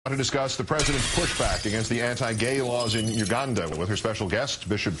To discuss the president's pushback against the anti-gay laws in Uganda with her special guest,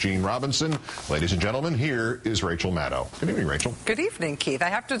 Bishop Jean Robinson. Ladies and gentlemen, here is Rachel Maddow. Good evening, Rachel. Good evening, Keith. I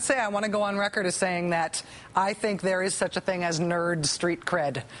have to say I want to go on record as saying that I think there is such a thing as nerd street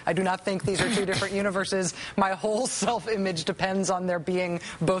cred. I do not think these are two different universes. My whole self-image depends on there being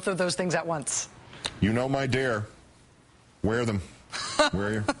both of those things at once. You know my dare. Wear them.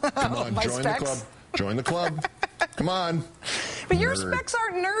 Wear you. Come on, join the club. Join the club. Come on. But your specs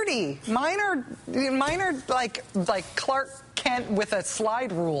aren't nerdy. Mine are like Clark Kent with a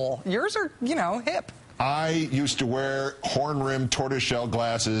slide rule. Yours are, you know, hip. I used to wear horn-rimmed tortoiseshell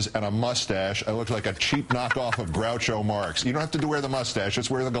glasses and a mustache. I looked like a cheap knockoff of Groucho Marx. You don't have to wear the mustache, just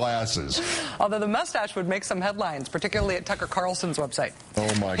wear the glasses. Although the mustache would make some headlines, particularly at Tucker Carlson's website.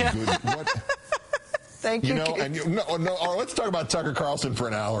 Oh, my goodness. What? Thank you. Let's talk about Tucker Carlson for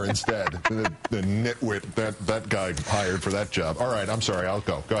an hour instead. the nitwit that guy hired for that job. All right, I'm sorry. I'll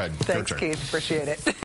go. Go ahead. Thanks, Keith. Appreciate it.